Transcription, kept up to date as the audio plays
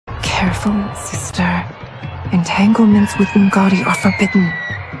careful, sister. Entanglements with Ungari are forbidden.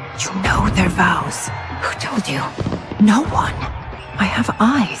 You know their vows. Who told you? No one. I have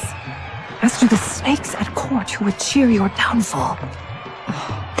eyes. As do the snakes at court who would cheer your downfall.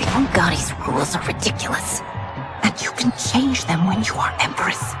 The Ungari's rules are ridiculous. And you can change them when you are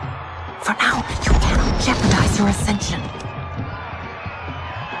Empress. For now, you cannot jeopardize your ascension.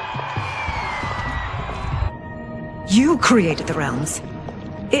 You created the realms.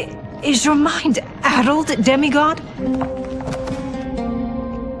 Is your mind addled, demigod?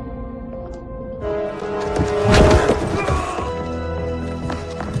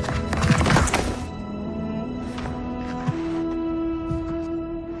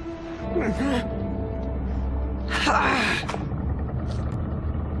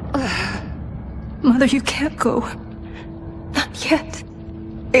 Mother, you can't go. Not yet.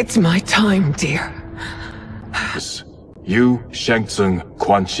 It's my time, dear. You, Shang Tsung,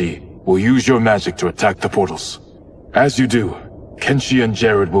 Quan Chi will use your magic to attack the portals. As you do, Kenshi and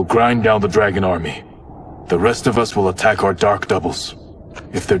Jared will grind down the dragon army. The rest of us will attack our dark doubles.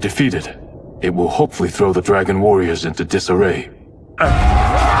 If they're defeated, it will hopefully throw the dragon warriors into disarray.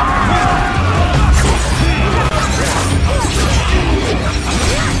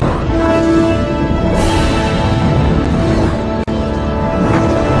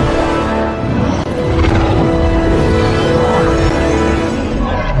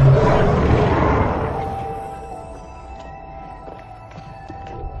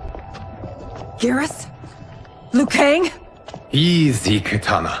 Garrus? Liu Kang? Easy,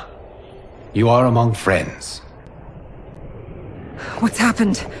 Kitana. You are among friends. What's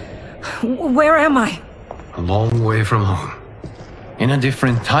happened? Where am I? A long way from home. In a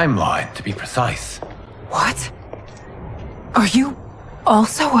different timeline, to be precise. What? Are you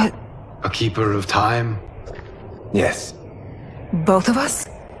also a keeper of time? Yes. both of us?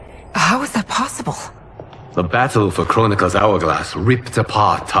 How is that possible? The battle for Chronica's hourglass ripped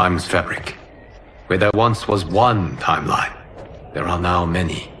apart time's fabric. Where there once was one timeline, there are now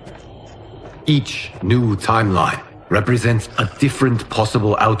many. Each new timeline represents a different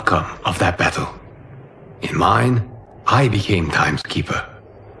possible outcome of that battle. In mine, I became Time's Keeper.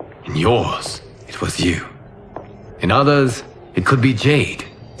 In yours, it was you. In others, it could be Jade,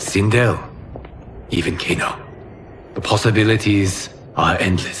 Sindel, even Kano. The possibilities are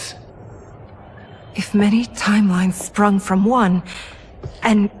endless. If many timelines sprung from one,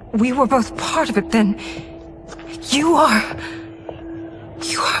 and we were both part of it, then you are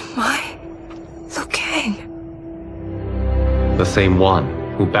my Liu Kang. The same one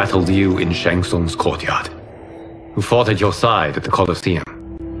who battled you in Shang Tsung's courtyard, who fought at your side at the Colosseum,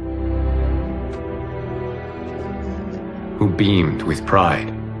 who beamed with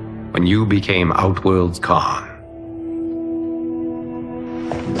pride when you became Outworld's Khan.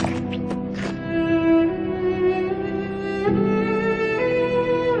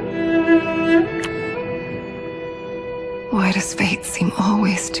 Why does fate seem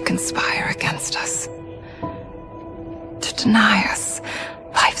always to conspire against us? To deny us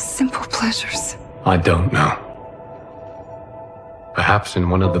life's simple pleasures? I don't know. Perhaps in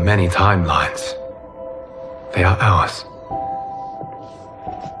one of the many timelines, they are ours.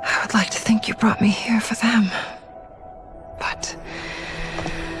 I would like to think you brought me here for them. But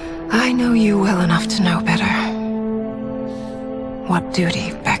I know you well enough to know better. What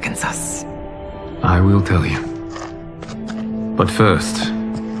duty beckons us? I will tell you. But first,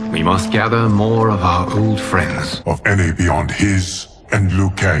 we must gather more of our old friends. Of any beyond his and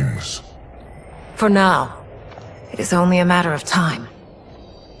Liu Kang's. For now, it is only a matter of time.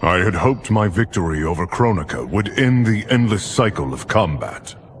 I had hoped my victory over Chronica would end the endless cycle of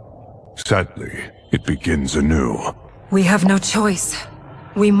combat. Sadly, it begins anew. We have no choice.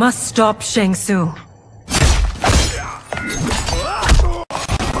 We must stop Shang Tsung.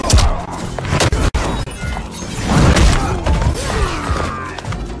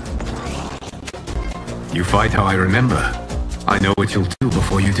 You fight how I remember. I know what you'll do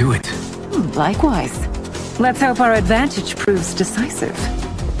before you do it. Likewise. Let's hope our advantage proves decisive.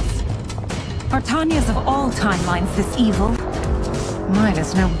 Are Tanya's of all timelines this evil? Mine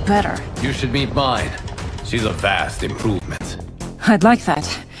is no better. You should meet mine. She's a vast improvement. I'd like that.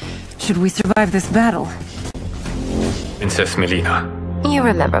 Should we survive this battle? Princess Melina. You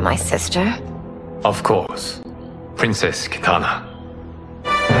remember my sister? Of course. Princess Kitana.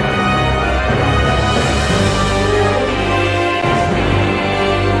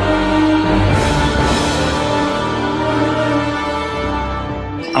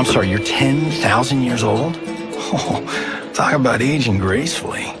 I'm sorry, you're 10,000 years old? Oh, talk about aging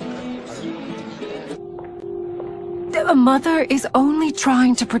gracefully. A mother is only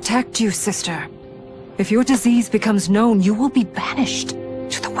trying to protect you, sister. If your disease becomes known, you will be banished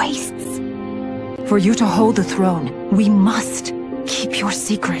to the wastes. For you to hold the throne, we must keep your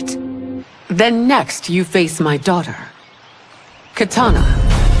secret. Then next you face my daughter, Kitana.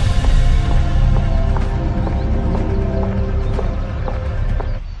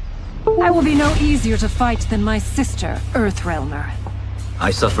 I will be no easier to fight than my sister, Earthrealmer.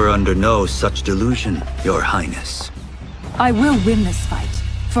 I suffer under no such delusion, Your Highness. I will win this fight.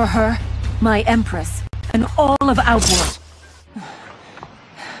 For her, my Empress, and all of Outworld.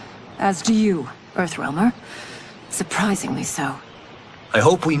 As do you, Earthrealmer. Surprisingly so. I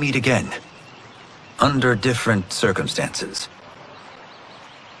hope we meet again. Under different circumstances.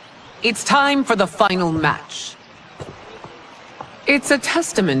 It's time for the final match. It's a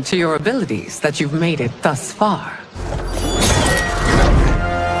testament to your abilities that you've made it thus far.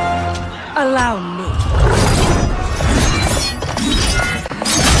 Allow me.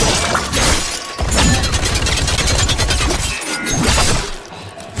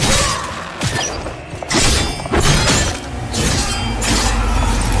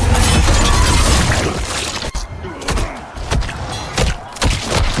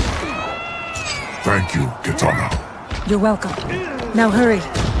 Thank you, Kitana. You're welcome. Now hurry.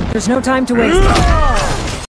 There's no time to waste.